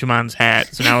Gatchamon's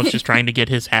hat, so now it's just trying to get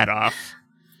his hat off.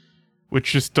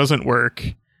 Which just doesn't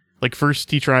work. Like, first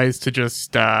he tries to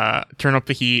just turn up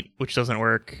the heat, which doesn't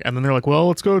work. And then they're like, well,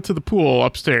 let's go to the pool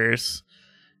upstairs.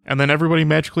 And then everybody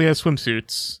magically has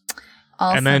swimsuits.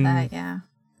 Also and then, that, yeah.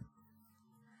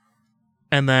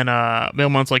 And then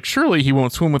Mailmon's like, surely he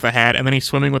won't swim with a hat. And then he's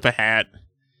swimming with a hat.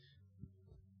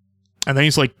 And then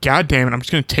he's like, God damn it, I'm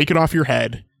just going to take it off your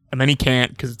head. And then he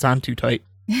can't because it's on too tight.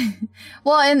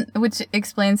 Well, and which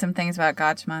explains some things about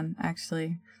Gatchaman,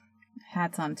 actually.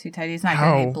 Hat's on too tight. He's not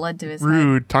getting any blood to his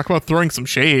rude. Head. Talk about throwing some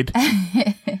shade.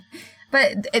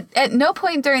 But at no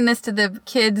point during this did the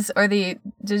kids or the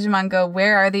Digimon go,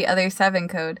 where are the other 7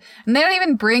 code? And they don't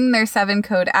even bring their 7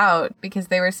 code out because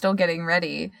they were still getting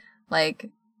ready. Like,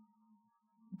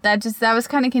 that was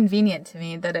kind of convenient to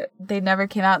me that they never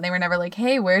came out and they were never like,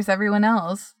 hey, where's everyone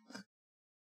else?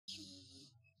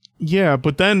 Yeah,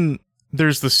 but then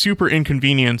there's the super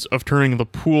inconvenience of turning the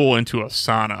pool into a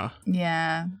sauna.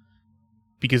 Yeah.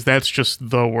 Because that's just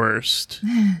the worst.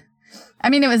 I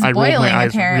mean, it was boiling, I rolled my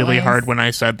eyes apparently. really hard when I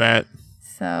said that.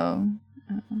 So,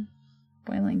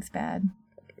 boiling's bad.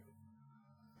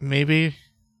 Maybe.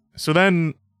 So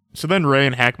then Ray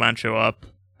and Hackmon show up,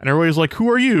 and everybody's like, who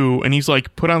are you? And he's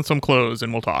like, put on some clothes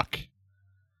and we'll talk.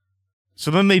 So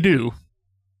then they do.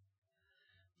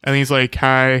 And he's like,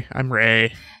 hi, I'm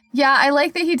Ray. Yeah, I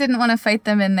like that he didn't want to fight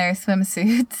them in their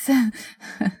swimsuits.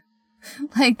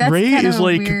 Like, that's Ray kind is of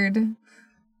like, weird.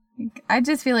 I'd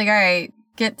just be like, all right,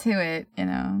 get to it, you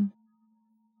know.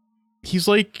 He's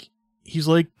not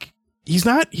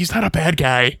a bad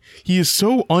guy. He is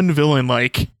so unvillain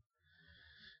like.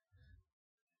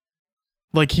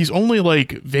 Like, he's only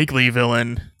like vaguely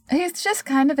villain. He's just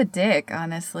kind of a dick,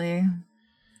 honestly.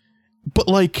 But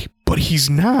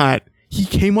he's not. He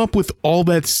came up with all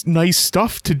that nice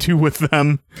stuff to do with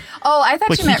them. Oh, I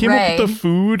thought you meant Ray. He came up with the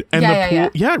food and the pool.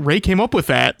 Yeah, Ray came up with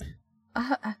that.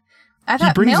 I thought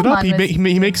he brings it up. Mailmon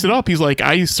He makes it up. He's like,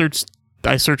 I searched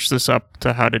this up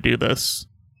to how to do this.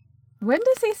 When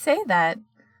does he say that?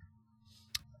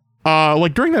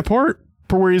 Like during that part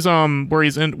where he's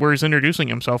introducing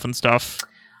himself and stuff.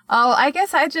 Oh, I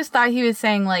guess I just thought he was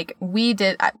saying like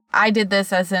I did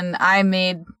this as in I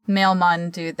made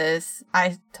Mailmon do this.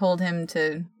 I told him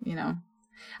to, you know.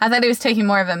 I thought he was taking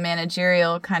more of a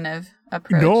managerial kind of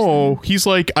approach. No, he's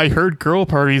like, I heard girl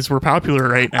parties were popular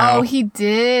right now. Oh, he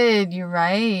did. You're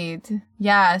right.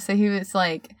 Yeah, so he was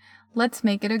like, let's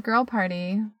make it a girl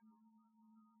party.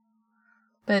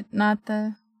 But not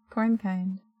the porn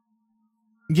kind.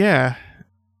 Yeah.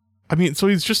 I mean, so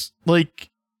he's just like,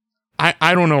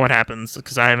 I don't know what happens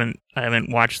because I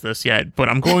haven't watched this yet, but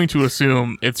I'm going to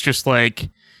assume it's just like,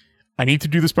 I need to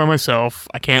do this by myself.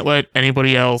 I can't let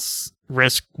anybody else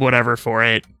risk whatever for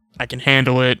it. I can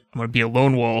handle it. I'm going to be a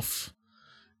lone wolf.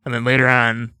 And then later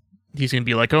on, he's going to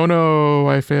be like, oh no,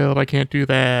 I failed. I can't do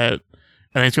that. And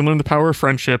then he's going to learn the power of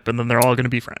friendship, and then they're all going to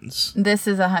be friends. This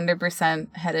is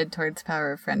 100% headed towards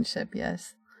power of friendship,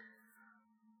 yes.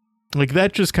 Like,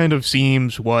 that just kind of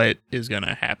seems what is going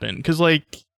to happen. Because,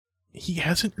 like, he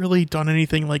hasn't really done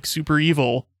anything, like, super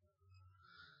evil.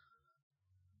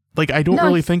 Like, I don't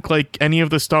really think, like, any of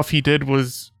the stuff he did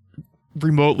was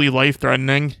remotely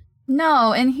life-threatening.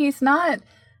 No, and he's not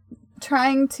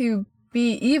trying to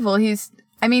be evil. He's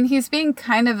being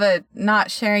kind of a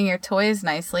not sharing your toys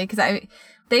nicely, because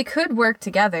they could work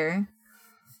together.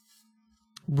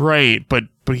 Right, but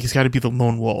he's got to be the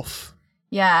lone wolf.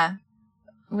 Yeah,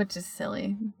 which is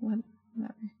silly.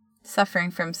 Whatever.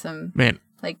 Suffering from some,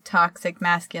 like, toxic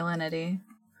masculinity.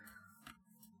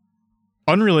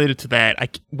 Unrelated to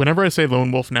that, whenever I say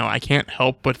lone wolf now, I can't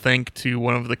help but think to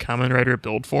one of the Kamen Rider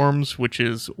build forms, which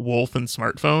is wolf and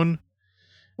smartphone.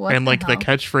 What and the like hell? the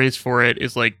catchphrase for it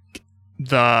is like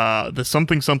the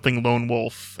something lone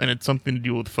wolf, and it's something to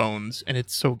do with phones, and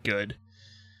it's so good.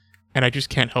 And I just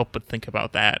can't help but think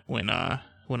about that when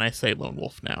I say lone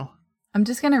wolf now. I'm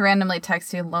just gonna randomly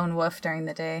text you lone wolf during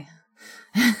the day.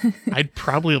 I'd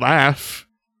probably laugh.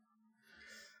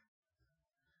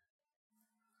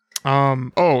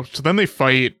 So then they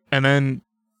fight, and then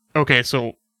okay,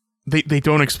 so they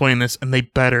don't explain this, and they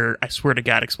better, I swear to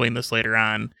God, explain this later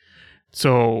on.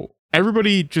 So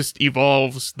everybody just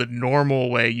evolves the normal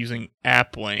way using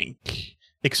AppLink,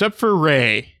 except for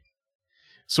Ray.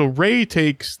 So Ray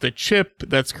takes the chip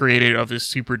that's created of his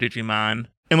Super Digimon,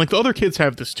 and like the other kids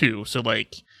have this too. So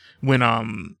like when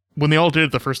they all did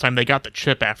it the first time, they got the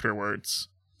chip afterwards.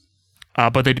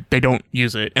 But they don't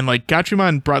use it. And like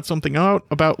Gachumon brought something out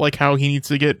about like how he needs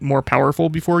to get more powerful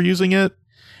before using it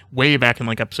way back in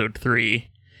like episode 3.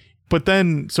 But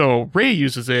then so Ray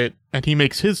uses it and he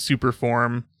makes his super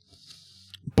form.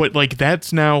 But like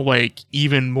that's now like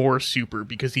even more super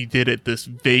because he did it this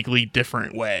vaguely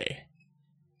different way.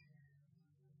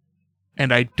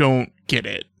 And I don't get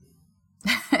it.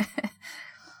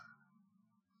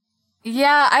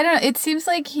 Yeah, I don't. It seems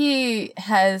like he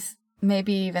has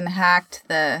maybe even hacked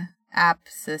the app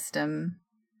system.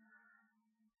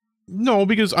 No,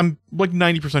 because I'm like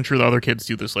 90% sure the other kids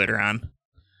do this later on.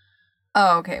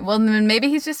 Oh, okay. Well, then maybe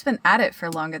he's just been at it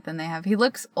for longer than they have. He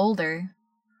looks older.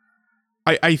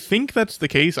 I think that's the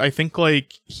case. I think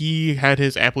like he had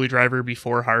his Appley driver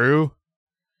before Haru.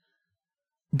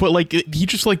 But like he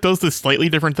just like does this slightly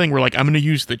different thing where like I'm going to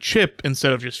use the chip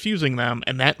instead of just fusing them,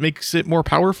 and that makes it more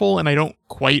powerful, and I don't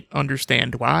quite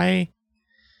understand why.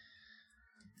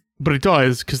 But it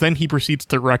does, because then he proceeds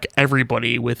to wreck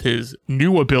everybody with his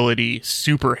new ability,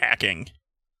 super hacking.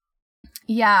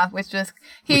 Yeah, which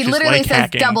literally like says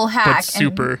hacking, double hack. but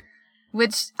super.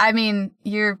 Which, I mean,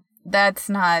 that's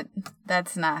not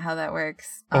how that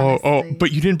works. Oh, Honestly.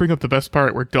 but you didn't bring up the best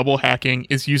part where double hacking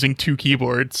is using 2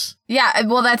 keyboards. Yeah,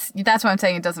 well, that's why I'm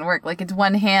saying it doesn't work. Like, it's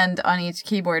one hand on each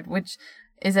keyboard, which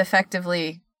is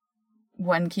effectively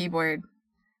one keyboard.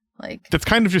 Like that's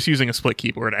kind of just using a split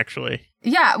keyboard, actually.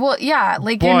 Yeah, well, yeah,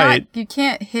 like you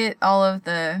can't hit all of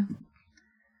the.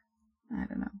 I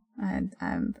don't know.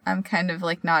 I'm kind of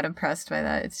like not impressed by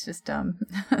that. It's just dumb.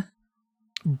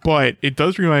 But it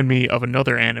does remind me of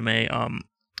another anime,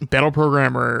 Battle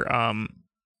Programmer,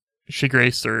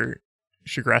 Shigrace or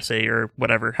Shigrase or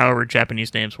whatever, however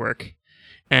Japanese names work.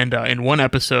 And in one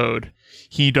episode,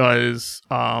 he does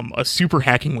a super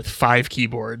hacking with 5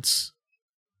 keyboards.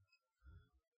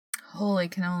 Holy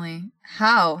cannoli.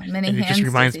 How many and hands it just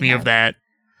reminds me have? of that.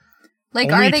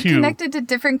 Like, Only are they 2. connected to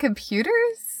different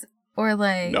computers? Or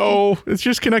like... No, it's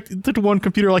just connected to one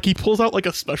computer. Like, he pulls out like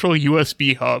a special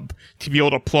USB hub to be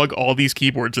able to plug all these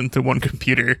keyboards into one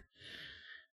computer.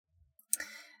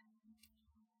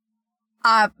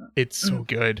 It's so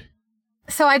good.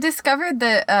 So I discovered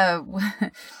that,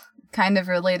 kind of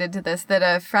related to this, that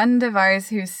a friend of ours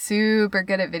who's super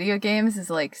good at video games is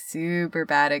like super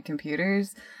bad at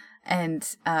computers. And,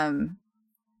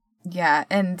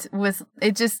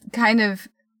 it just kind of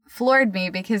floored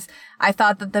me because I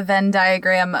thought that the Venn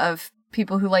diagram of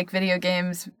people who like video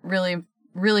games really,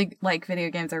 really like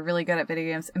video games, are really good at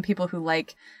video games, and people who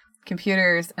like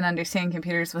computers and understand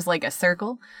computers was like a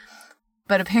circle.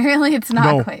 But apparently it's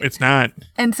not quite. No, it's not.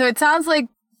 And so it sounds like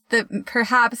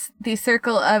perhaps the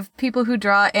circle of people who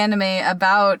draw anime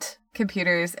about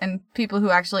computers and people who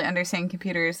actually understand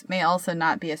computers may also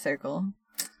not be a circle.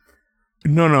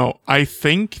 No. I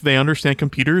think they understand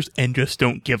computers and just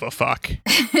don't give a fuck.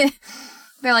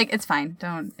 They're like, it's fine.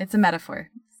 It's a metaphor.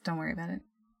 Don't worry about it.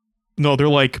 No, they're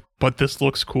like, but this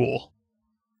looks cool.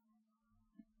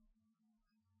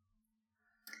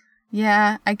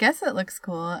 Yeah, I guess it looks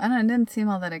cool. I don't know, it didn't seem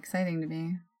all that exciting to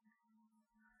me.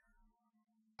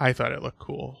 I thought it looked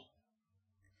cool.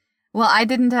 Well, I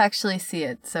didn't actually see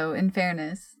it, so in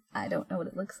fairness, I don't know what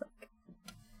it looks like.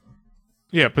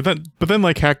 Yeah, but then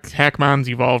like Hackmon's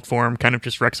evolved form kind of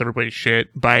just wrecks everybody's shit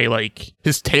by like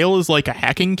his tail is like a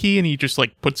hacking key and he just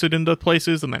like puts it into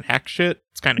places and then hacks shit.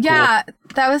 It's kind of cool. Yeah,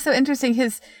 that was so interesting.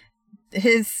 His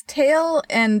tail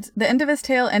and the end of his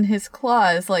tail and his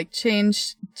claws like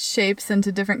change shapes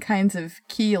into different kinds of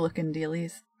key looking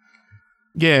dealies.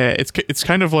 Yeah, it's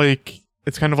kind of like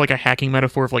a hacking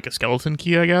metaphor of like a skeleton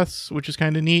key, I guess, which is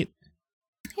kind of neat.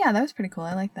 Yeah, that was pretty cool.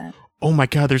 I like that. Oh my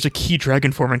god, there's a key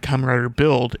dragon form in Kamen Rider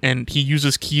Build, and he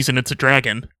uses keys and it's a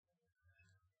dragon.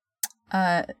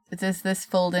 Does this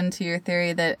fold into your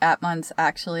theory that Atmon's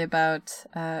actually about,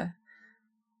 oh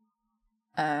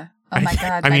my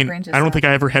god, my brain just I don't stopped. think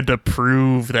I ever had to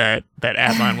prove that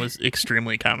Atmon was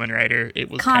extremely Kamen Rider.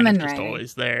 It was kind of just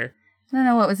always there. I don't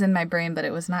know what was in my brain, but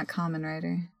it was not Kamen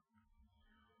Rider.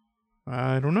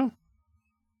 I don't know.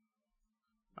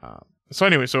 So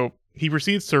anyway, so he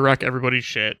proceeds to wreck everybody's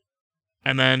shit,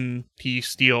 and then he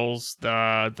steals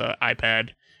the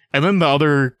iPad, and then the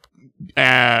other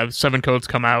 7 codes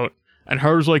come out, and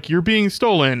Haru's like, "You're being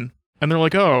stolen," And they're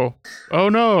like, oh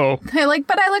no. They're like,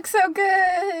 but I look so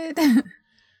good.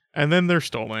 And then they're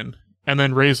stolen. And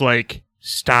then Ray's like,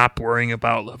 stop worrying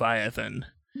about Leviathan.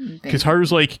 Because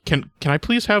Haru's like, can I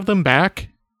please have them back?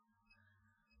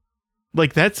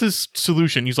 Like, that's his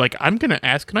solution. He's like, I'm going to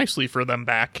ask nicely for them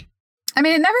back. I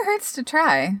mean, it never hurts to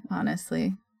try,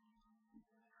 honestly.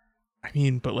 I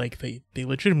mean, but like, they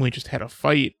legitimately just had a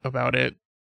fight about it.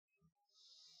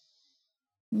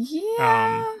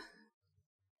 Yeah.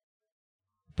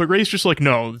 But Ray's just like,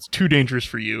 no, it's too dangerous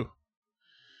for you.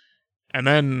 And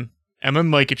then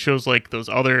like, it shows like those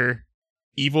other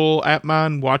evil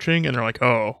Atman watching, and they're like,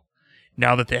 oh,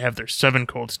 now that they have their 7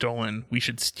 Cold stolen, we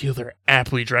should steal their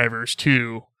Apply drivers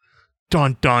too.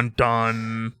 Dun dun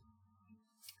dun.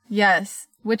 Yes,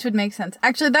 which would make sense.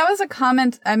 Actually, that was a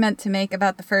comment I meant to make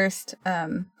about the first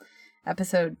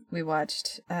episode we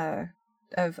watched the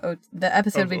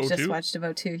episode we just watched of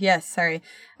O2. Yes, sorry.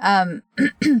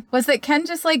 Was that Ken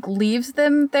just like leaves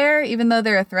them there even though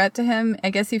they're a threat to him? I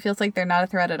guess he feels like they're not a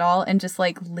threat at all and just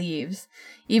like leaves,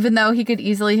 even though he could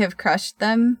easily have crushed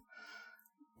them,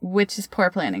 which is poor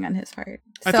planning on his part.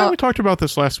 I thought we talked about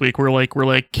this last week. We're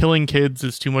like killing kids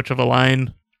is too much of a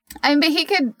line. I mean, but he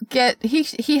could get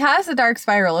he has a dark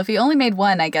spiral. If he only made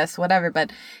one, I guess whatever.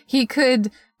 But he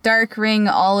could dark ring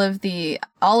all of their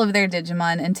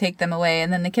Digimon and take them away,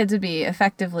 and then the kids would be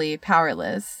effectively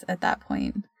powerless at that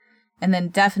point, and then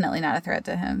definitely not a threat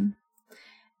to him.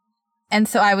 And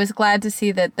so I was glad to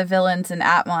see that the villains in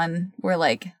Atmon were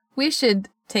like, we should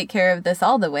take care of this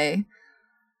all the way.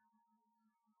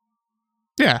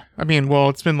 Yeah, I mean, well,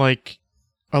 it's been like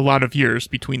a lot of years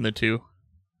between the two.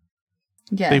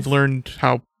 Yes. They've learned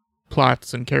how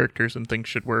plots and characters and things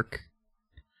should work.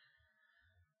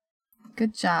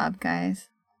 Good job, guys.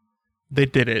 They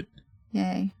did it.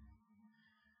 Yay.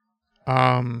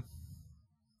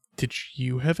 Did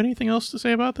you have anything else to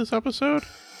say about this episode?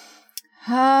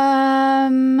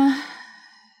 No.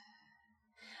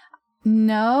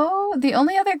 The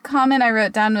only other comment I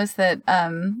wrote down was that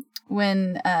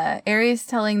when Aries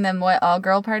telling them what all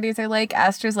girl parties are like,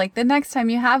 Astra's like, the next time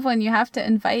you have one, you have to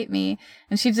invite me.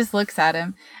 And she just looks at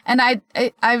him. And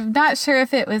I'm not sure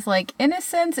if it was like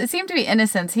innocence. It seemed to be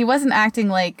innocence. He wasn't acting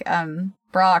like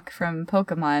Brock from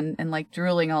Pokemon and like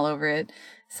drooling all over it.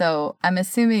 So I'm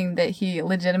assuming that he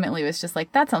legitimately was just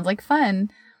like, that sounds like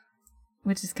fun,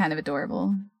 which is kind of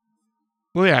adorable.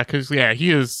 Well, yeah, because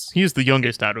he is the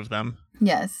youngest out of them.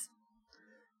 Yes.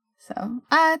 So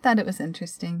I thought it was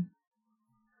interesting.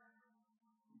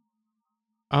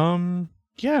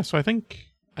 Yeah, so I think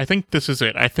this is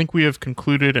it. I think we have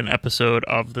concluded an episode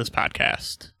of this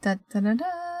podcast. Da, da, da, da.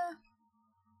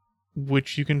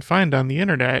 Which you can find on the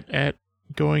internet at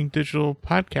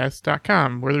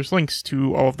goingdigitalpodcast.com, where there's links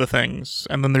to all of the things.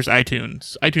 And then there's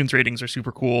iTunes. iTunes ratings are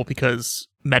super cool because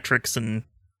metrics and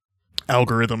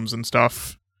algorithms and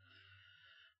stuff.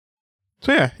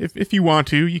 So yeah, if you want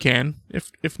to, you can.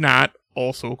 If not,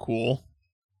 also cool.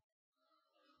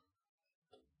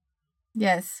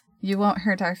 Yes, you won't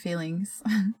hurt our feelings.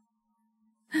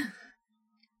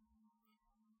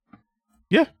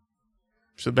 Yeah.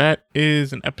 So that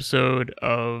is an episode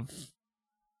of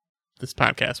this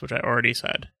podcast, which I already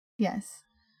said. Yes.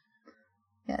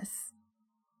 Yes.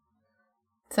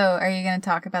 So are you going to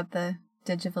talk about the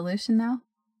Digivolution now?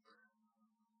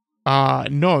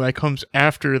 No, that comes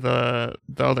after the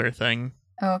other thing.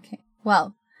 Okay.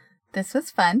 Well, this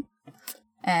was fun,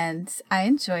 and I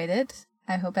enjoyed it.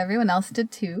 I hope everyone else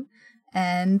did too.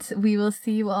 And we will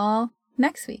see you all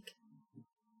next week.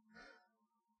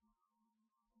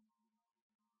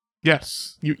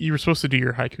 Yes, you were supposed to do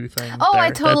your haiku thing. Oh, there.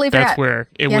 I totally forgot. That's where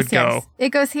it would go. It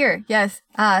goes here. Yes.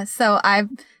 So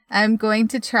I'm going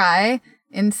to try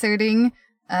inserting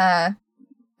haikus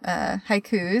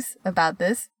about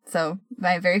this. So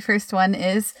my very first one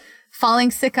is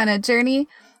falling sick on a journey.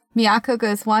 Miyako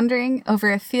goes wandering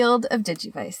over a field of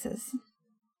digivices.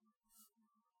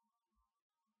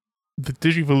 The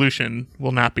Digivolution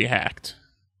will not be hacked.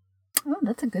 Oh,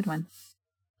 that's a good one.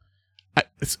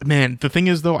 Man, the thing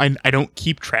is, though, I don't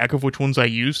keep track of which ones I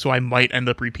use, so I might end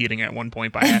up repeating at one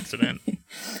point by accident.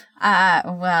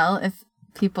 Well, if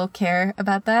people care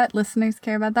about that, listeners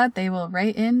care about that, they will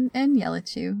write in and yell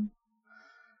at you.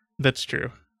 That's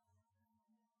true.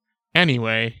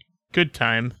 Anyway, good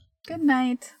time. Good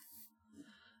night.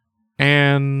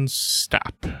 And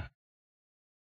stop.